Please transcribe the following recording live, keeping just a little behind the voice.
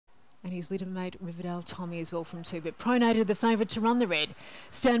and his little mate Riverdale Tommy as well from 2. But Pronator the favourite to run the red.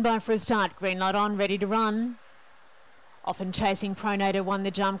 Stand by for a start. Green light on, ready to run. Often chasing Pronator won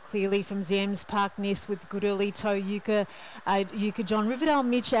the jump clearly from Zems Park Nis with good early toe. Yuka John. Riverdale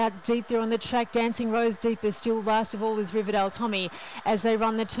Mitch out deep there on the track. Dancing Rose deeper still. Last of all is Riverdale Tommy as they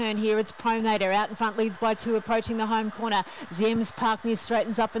run the turn here. It's Pronator out in front, leads by 2, approaching the home corner. Zems Park Nis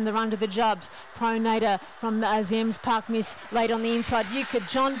straightens up in the run to the jubs. Pronator from Zems Park Nis late on the inside. Yuka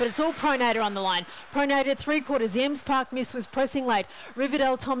John, but it's all Pronator on the line. Pronator 3/4. Zems Park Nis was pressing late.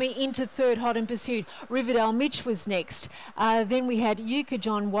 Riverdale Tommy into third, hot in pursuit. Riverdale Mitch was next. Then we had Yuka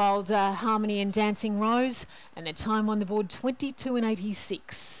John, Wild Harmony and Dancing Rose, and the time on the board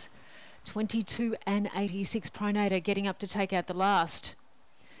 22:86. 22:86. Pronator getting up to take out the last.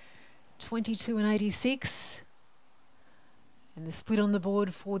 22:86. And the split on the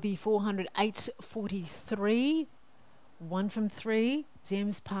board for the 400, 8:43. 1 from 3.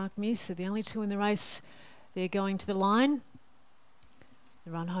 Zems Park Miss. So the only 2 in the race. They're going to the line.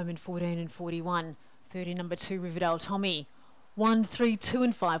 The run home in 14 and 41. 30 number 2 Riverdale Tommy. 1, 3, 2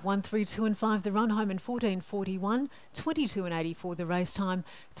 and 5. 1, 3, 2 and 5. The run home in 14:41. 22:84 the race time.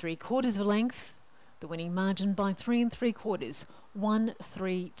 3/4 of a length. The winning margin by 3 3/4. 1,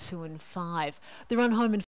 3, 2 and 5. The run home in